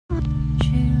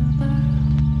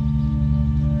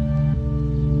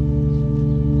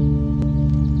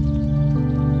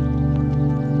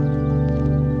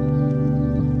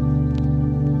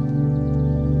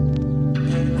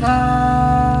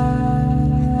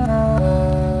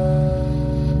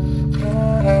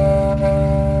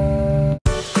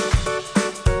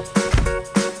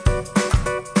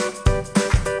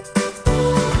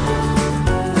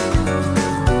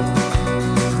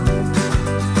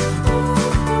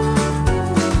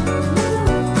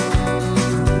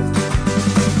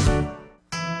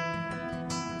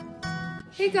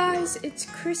guys, it's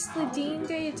Kris Laudien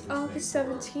Day. It's August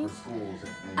 17th.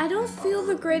 I don't feel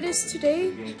the greatest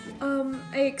today.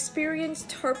 I experienced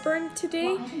heartburn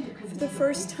today for the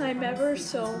first time ever,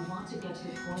 so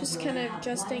just kind of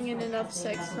adjusting in an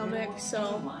upset stomach.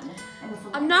 So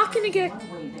I'm not gonna get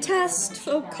tests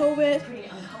for COVID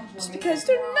just because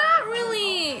they're not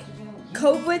really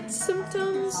COVID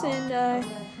symptoms, and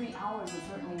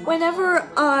whenever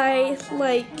I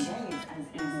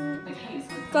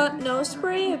got nose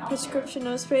spray, a prescription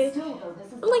nose spray,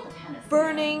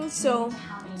 burning, so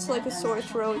it's like a sore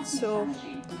throat, so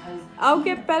I'll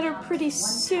get better pretty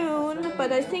soon,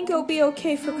 but I think it'll be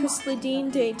okay for Kris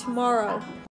Laudien Day tomorrow.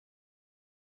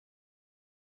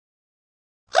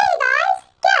 Hey guys,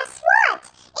 guess what?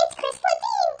 It's Kris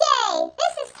Laudien Day!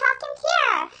 This is Talkin'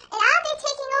 Pure, and I'll be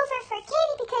taking over for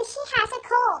Katie because she has a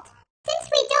cold.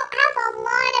 Since we don't have a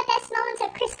lot of best moments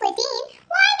of Kris Laudien,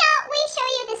 why don't we show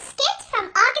you the skit from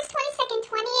August 22nd,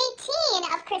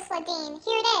 2018 of Kris Laudien.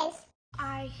 Here it is.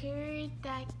 I heard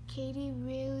that Katie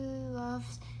really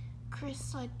loves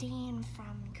Kris Laudien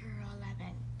from Girl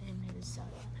 11 in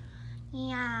Minnesota.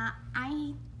 Yeah,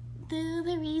 I do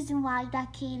the reason why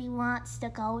that Katie wants to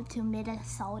go to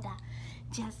Minnesota,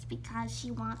 just because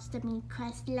she wants to meet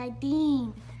Kris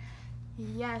Laudien.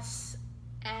 Yes,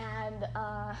 and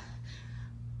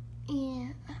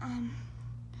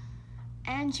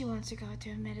she wants to go to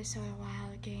a Minnesota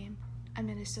Wild game, a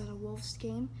Minnesota Wolves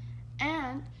game,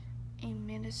 and a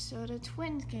Minnesota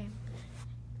Twins game.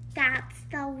 That's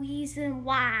the reason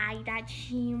why that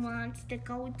she wants to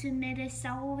go to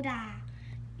Minnesota.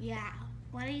 Yeah,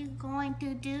 what are you going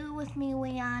to do with me,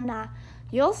 Rihanna?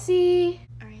 You'll see.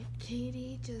 Alright,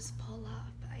 Katie just pulled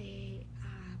up a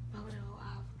photo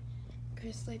of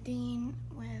Kris Laudien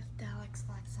with Alex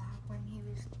Lexa when he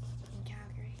was in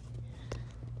Calgary.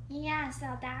 Yeah,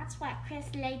 so that's what Kris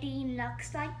Laudien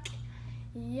looks like.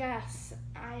 Yes,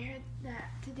 I heard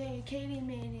that today Katie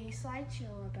made a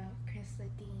slideshow about Kris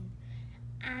Laudien.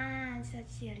 So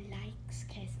she likes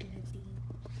Kris Laudien.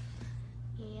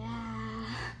 Yeah.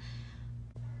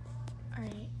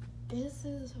 Alright, this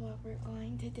is what we're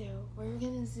going to do. We're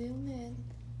gonna zoom in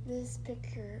this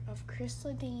picture of Kris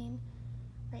Laudien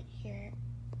right here,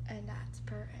 and that's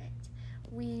perfect.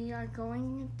 We are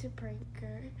going to prank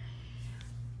her,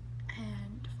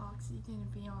 and Foxy's gonna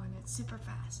be on it super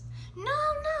fast. No,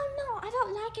 I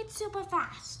don't like it super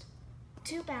fast.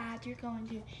 Too bad you're going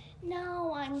to.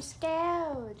 No, I'm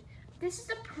scared. This is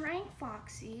a prank,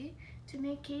 Foxy, to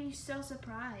make Katie so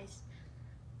surprised.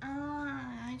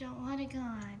 I don't want to go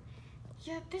on.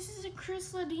 Yeah, this is a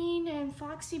Kris Laudien and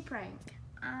Foxy prank.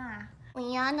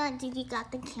 Rihanna, did you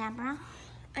got the camera?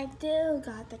 I do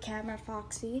got the camera,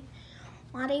 Foxy.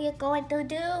 What are you going to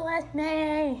do with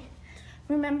me?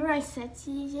 Remember I said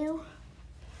to you?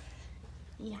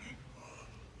 Yeah.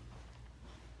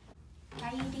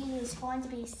 Katie is going to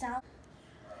be so...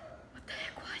 What the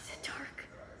heck? Why is it dark?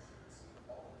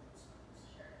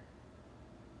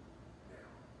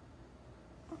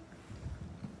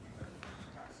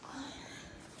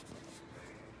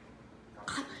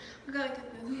 We gotta get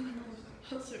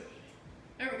this.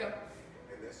 There we go.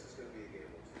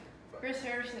 Chris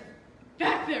Harrison.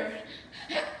 Back there.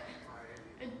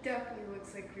 It definitely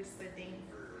looks like Kris Laudien.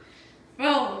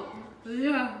 Well,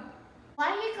 yeah.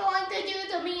 What are you going to do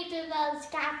to me to those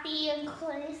Scotty and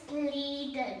Kris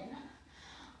Laudien?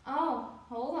 Oh,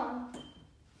 hold on.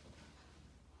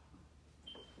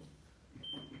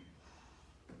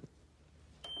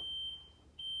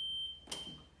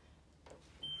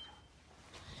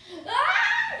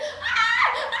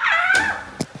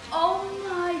 Oh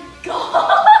my god!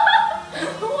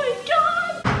 Oh my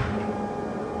god!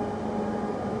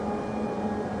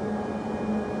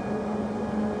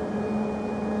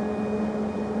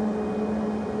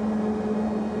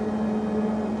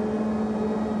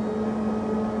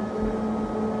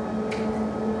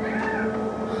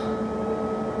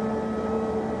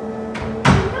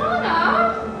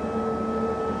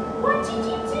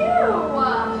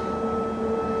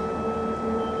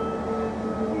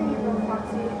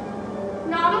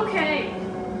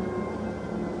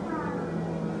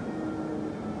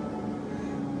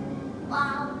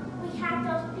 Wow, we had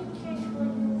those pictures for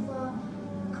you for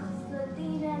Kris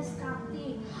Laudien and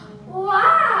Scotty.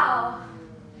 Wow!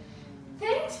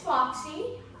 Thanks,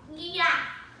 Foxy. Yeah.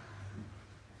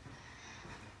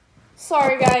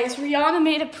 Sorry guys, Rihanna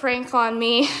made a prank on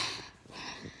me.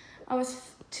 I was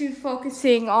too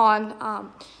focusing on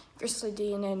Kris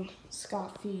Laudien and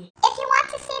Scotty. If you want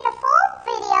to see the full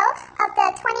video of the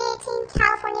 2018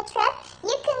 California trip,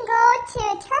 you can go to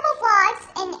Turbo Vlogs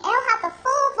and it'll have the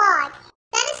full vlog.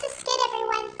 That is the skit,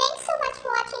 everyone. Thanks so much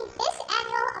for watching this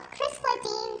annual of Kris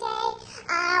Laudien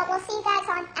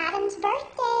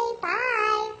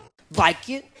like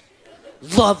it,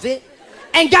 love it,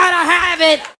 and gotta have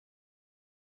it.